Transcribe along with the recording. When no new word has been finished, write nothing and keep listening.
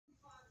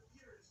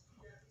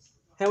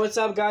Hey, what's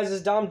up, guys?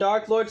 It's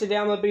Darklord. Today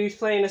I'm going to be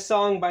playing a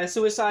song by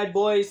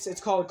UICIDEBOY.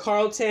 It's called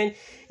Carrollton.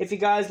 If you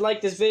guys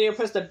like this video,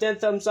 press the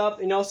thumbs up,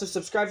 and also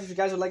subscribe if you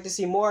guys would like to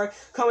see more.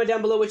 Comment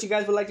down below what you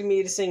guys would like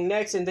me to sing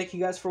next, and thank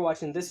you guys for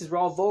watching. This is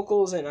raw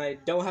vocals, and I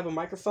don't have a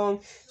microphone,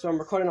 so I'm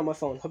recording on my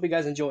phone. Hope you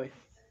guys enjoy.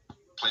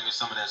 Play me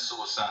some of that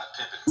suicide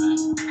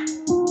pimping,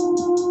 man.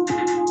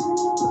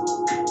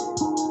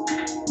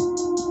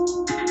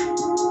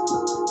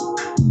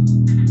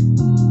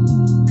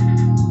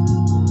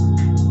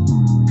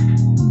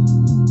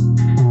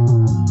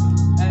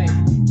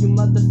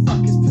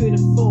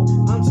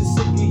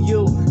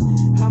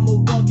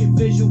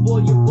 Your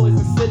boys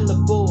were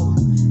fillable,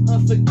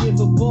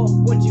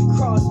 unforgivable. Once you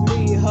cross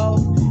me, ho,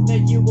 now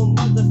you a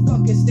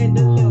motherfucking stand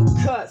a little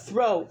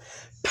cutthroat.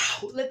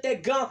 Pow, let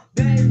that gun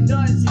bang,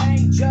 nuts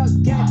hang,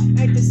 jug gang,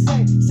 ain't the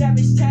same.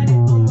 Savage tatted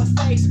on my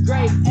face,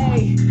 grade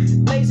A,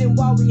 blazing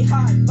while we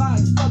hot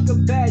box. Fuck a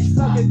badge,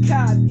 fuck a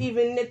cop,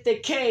 even if they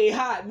K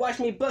hot. Watch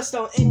me bust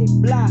on any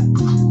block.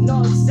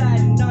 North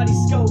side, naughty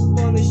scope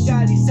on the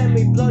shotty, send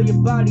me blow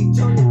your body,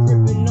 turn it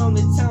gripping on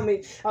the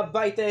Tommy. I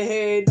bite the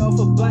head off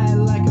a bat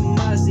like a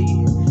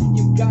Mozzie.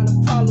 You got a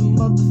problem,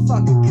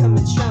 motherfucker, come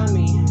and try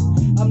me.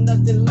 I'm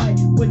nothing like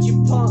what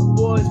you punk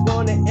boys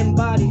wanna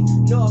embody.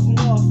 North,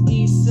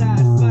 east side,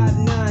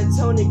 5'9",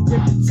 Tony,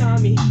 grip the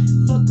Tommy.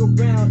 Fuck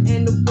around,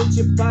 end up with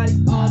your body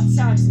all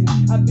toxic.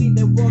 I be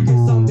there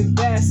walking zombie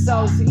bad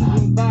sauce,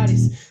 eating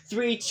bodies.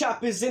 3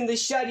 choppers in the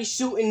shotty,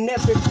 shooting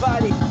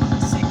everybody.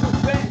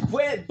 Cigarette,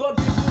 wet,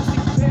 bumping, pussy,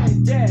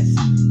 bad dash.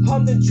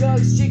 On the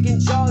drugs,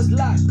 chicken jaws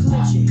lock,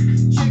 clenching.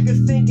 Trigger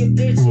finger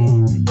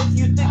itching. If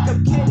you think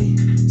I'm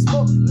kidding,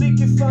 smoke,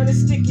 licking fun and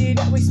sticky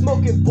that we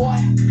smoking, boy.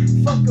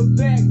 Fuck a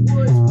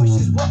backwoods, push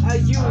is what I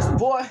use,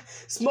 boy.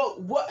 Smoke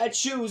what I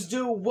choose,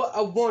 do what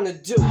I wanna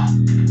do.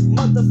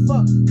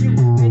 Motherfuck you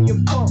and your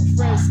punk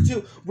friends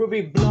too. We'll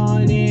be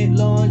blowing it,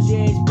 long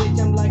edge, bitch.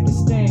 I'm like a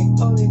stank.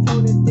 Pony,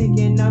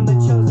 thinking I'm the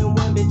chosen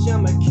one, bitch.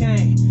 I'm a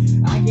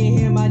king. I can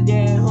hear my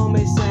dead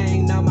homie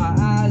saying, now my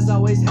eyes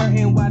always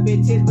hurting. Why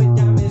bitches with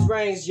diamonds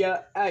rings,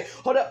 yeah. Ay,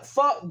 hold up,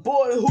 fuck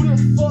boy, who the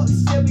fuck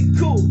said we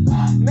cool?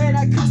 Man,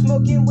 I could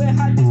smoking with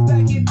hot this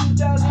back in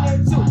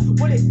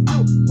 2002. What it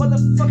do,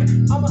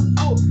 motherfucker? I'm a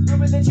fool.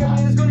 Remember the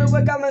champion is gonna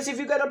work out, man. See if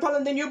you got a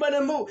problem, then you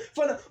better move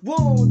from the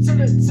womb to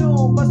the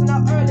tomb. Busting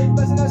out early,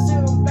 busting out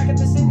soon. Back at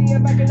the city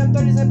and back in them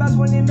 30s in about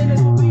 20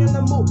 minutes. We'll be in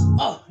the mood.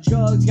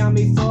 Drugs got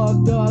me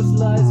fucked up,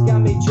 sluts got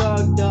me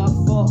drugged up.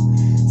 Fuck,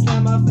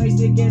 slam my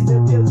face against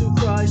the pill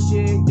to crush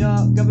it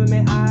up.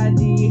 Government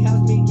ID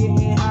helps me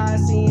getting high,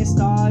 seeing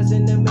stars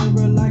in the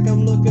mirror like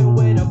I'm looking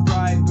with a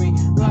bright green.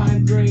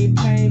 Rhyme green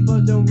pain,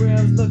 but the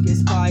rails looking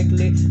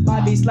sparkly.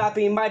 Might be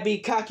sloppy, might be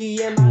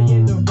cocky, am I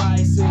in the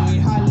right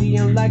scene? Highly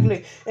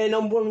unlikely, and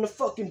I'm willing to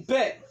fucking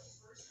bet.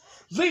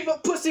 Leave a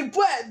pussy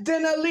wet,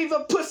 then I leave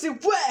a pussy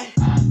wet.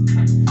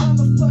 I'm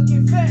a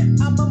fucking vet,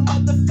 I'm a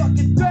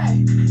motherfucking threat.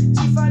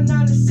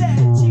 G59 is set,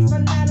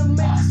 G59 will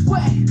make you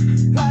sweat.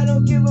 I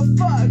don't give a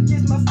fuck,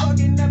 it's my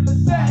fucking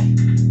epithet.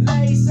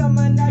 Lace on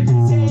my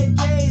Nike's head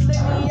gaze,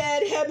 let me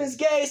at heaven's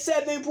gate.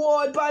 7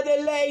 ward by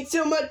the lake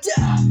till my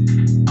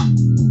death.